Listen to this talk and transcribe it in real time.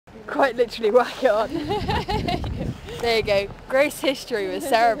Quite literally whack it on. There you go. Gross history with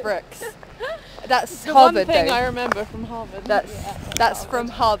Sarah Brooks. That's the Harvard, one thing though. I remember from Harvard. That's from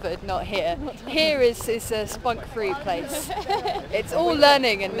Harvard, not here. Here is a spunk-free place. It's all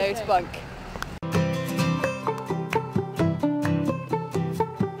learning and no spunk.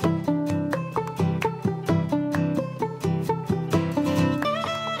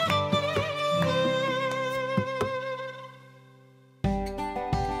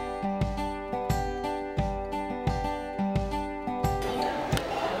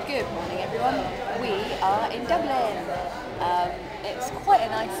 Good morning, everyone. We are in Dublin. It's quite a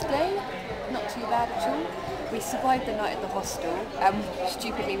nice day, not too bad at all. We survived the night at the hostel, and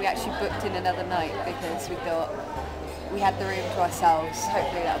stupidly we actually booked in another night because we thought we had the room to ourselves.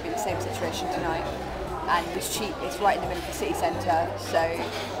 Hopefully that'll be the same situation tonight. And it was cheap. It's right in the middle of the city centre, so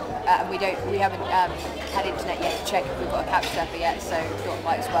and we haven't had internet yet to check if we've got a couch surfer yet. So we thought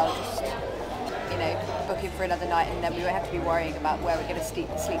might as well just book in for another night, and then we won't have to be worrying about where we're going to sleep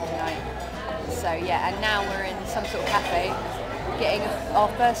tonight. So yeah, and now we're in some sort of cafe getting our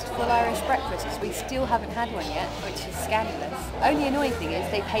first full Irish breakfast because we still haven't had one yet, which is scandalous. Only annoying thing is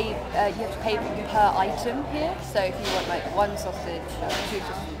they pay you have to pay per item here, so if you want like one sausage, two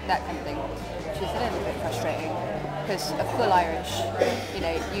sausage, that kind of thing, which is a little bit frustrating because a full Irish,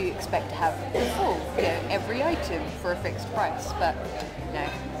 you expect to have the full, every item for a fixed price, but no.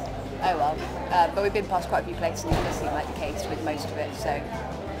 Oh well, but we've been past quite a few places and it does seem like the case with most of it, so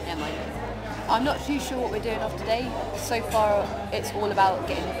never mind. I'm not too sure what we're doing off today. So far it's all about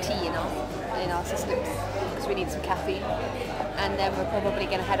getting the tea in our systems because we need some caffeine, and then we're probably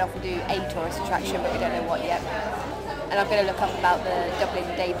going to head off and do a tourist attraction, but we don't know what yet. And I'm going to look up about the Dublin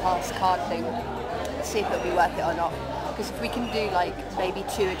Day Pass card thing, see if it'll be worth it or not, because if we can do like maybe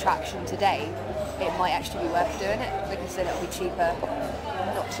 2 attractions a day, it might actually be worth doing it because then it'll be cheaper.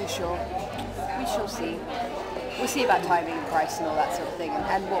 Not too sure. We shall see. We'll see about timing and price and all that sort of thing,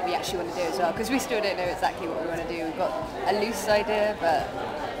 and what we actually want to do as well, because we still don't know exactly what we want to do. We've got a loose idea, but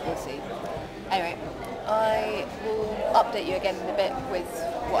we'll see. Anyway, I will update you again in a bit with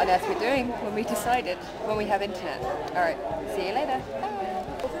what on earth we're doing when we decided, when we have internet. Alright, see you later. Bye.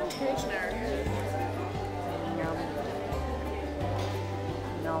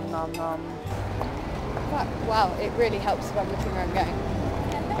 Nom nom nom. Wow, it really helps if I'm looking where I'm going.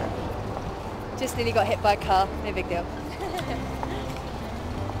 Just nearly got hit by a car, no big deal.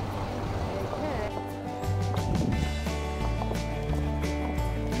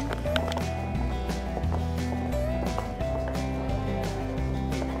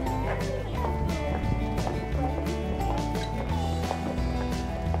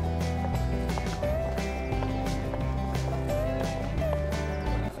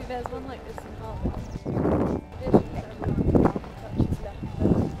 See, there's one like this in Harvard.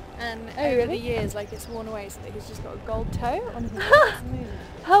 And over the years, like it's worn away, so that he's just got a gold toe on his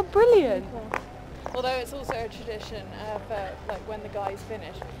How brilliant! Cool. Although it's also a tradition for like when the guys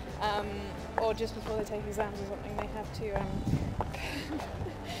finish, or just before they take exams or something, they have to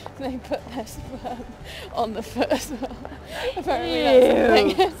they put their sperm on the foot as well. Apparently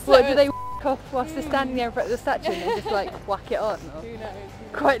that's the thing. So what, do they off whilst they're standing there in front of the statue and they just like whack it on? Or? Who knows?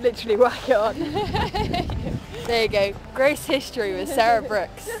 Quite literally whack it on. There you go. Gross history with Sarah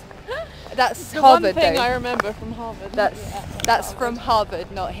Brooks. That's the Harvard, one thing though. I remember from Harvard. That's from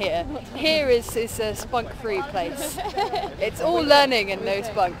Harvard, not here. Here is a spunk-free place. It's all learning and no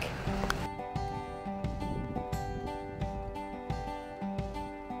spunk.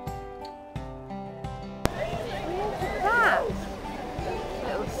 Look at that!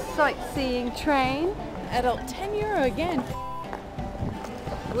 Little sightseeing train. Adult €10 again.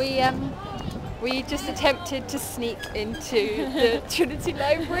 We just attempted to sneak into the Trinity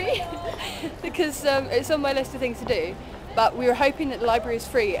Library because it's on my list of things to do, but we were hoping that the library was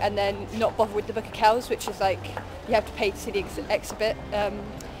free and then not bother with the Book of Kells, which is like you have to pay to see the exhibit,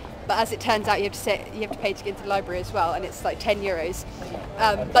 but as it turns out you have to pay to get into the library as well, and it's like €10.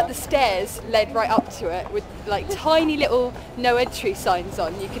 But the stairs led right up to it with like tiny little no entry signs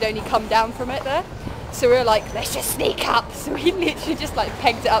on. You could only come down from it there. So we were like, let's just sneak up. So we literally just like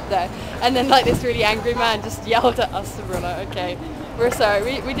pegged it up there, and then like this really angry man just yelled at us, and we were like, okay, we're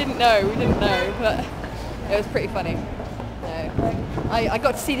sorry, we didn't know, but it was pretty funny. No. I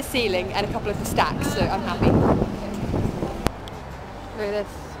got to see the ceiling and a couple of the stacks, so I'm happy. Look at this,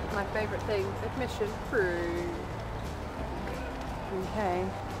 my favourite thing, admission through. Okay,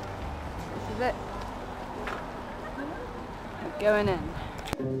 this is it. We're going in.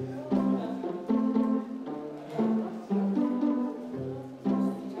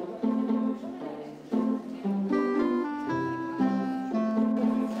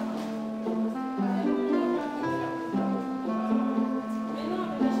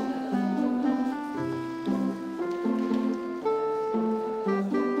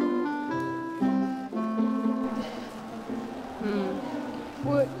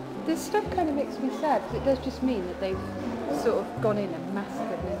 Well, this stuff kind of makes me sad because it does just mean that they've sort of gone in and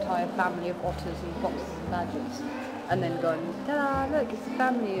massacred an entire family of otters and foxes and badgers, and then gone, ta-da, look, it's a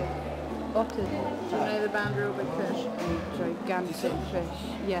family of otters. Do you know the band Real Big Fish? Gigantic fish.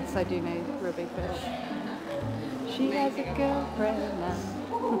 Yes, I do know Real Big Fish. She has a girlfriend now.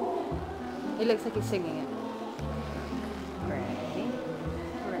 It looks like he's singing it. Ready?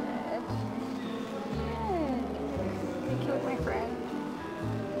 Red. They killed my friend.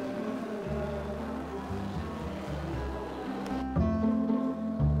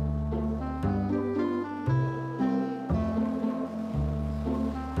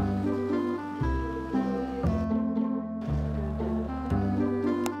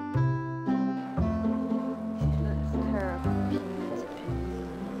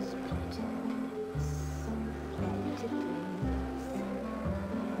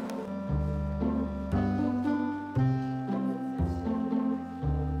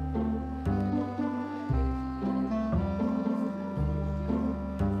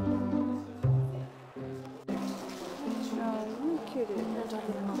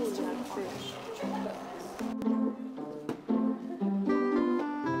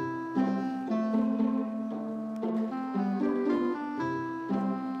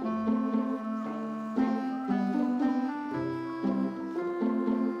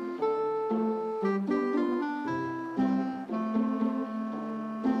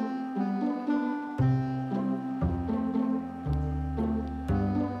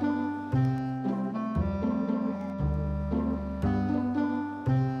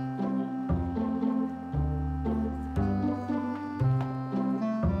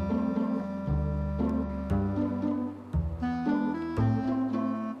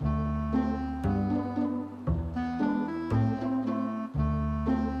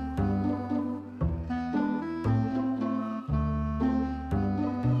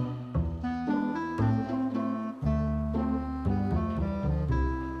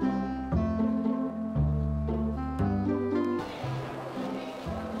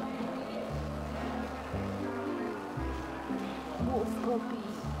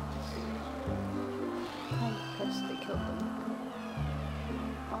 They killed them.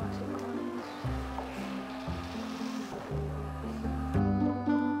 Arctic ones.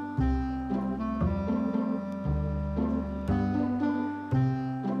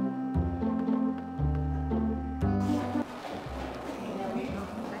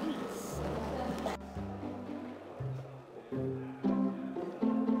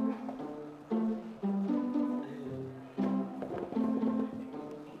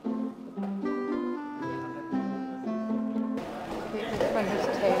 When his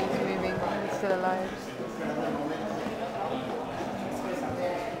tail is moving, he's still alive.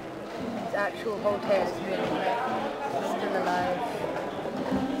 His actual whole tail is moving, he's still alive.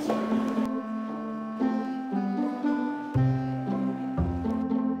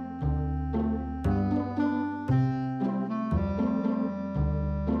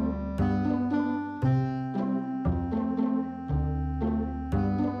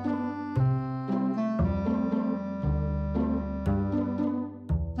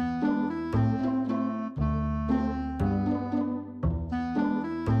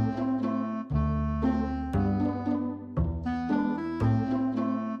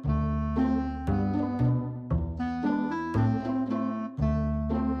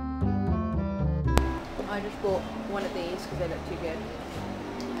 I just bought one of these because they look too good,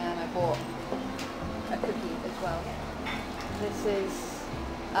 and I bought a cookie as well. This is,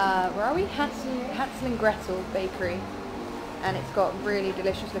 where are we? Hansel and Gretel Bakery, and it's got really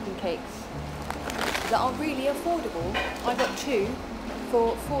delicious looking cakes that are really affordable. I got two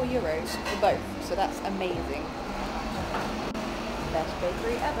for €4 for both, so that's amazing. Best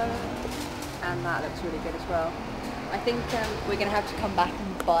bakery ever, and that looks really good as well. I think we're going to have to come back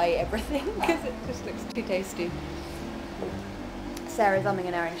and buy everything because it just looks too tasty. Sarah's umming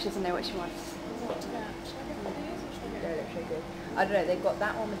and ahhing, she doesn't know what she wants. They look so good. I don't know, they've got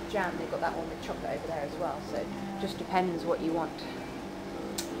that one with jam, they've got that one with chocolate over there as well, so it just depends what you want to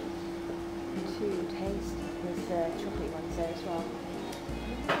taste. There's chocolate ones there as well.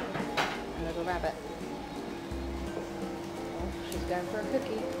 A little rabbit. Oh, she's going for a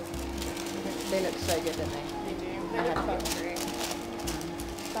cookie. They look so good, don't they? They do. They look hungry.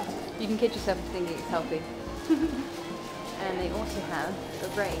 You can kid yourself into thinking it's healthy. And they also have a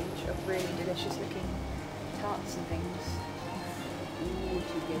range of really delicious looking tarts and things. Ooh,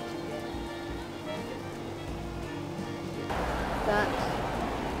 too good, too good. That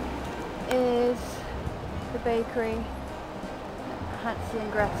is the bakery, Hansel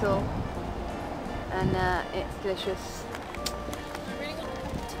and Gretel, and it's delicious.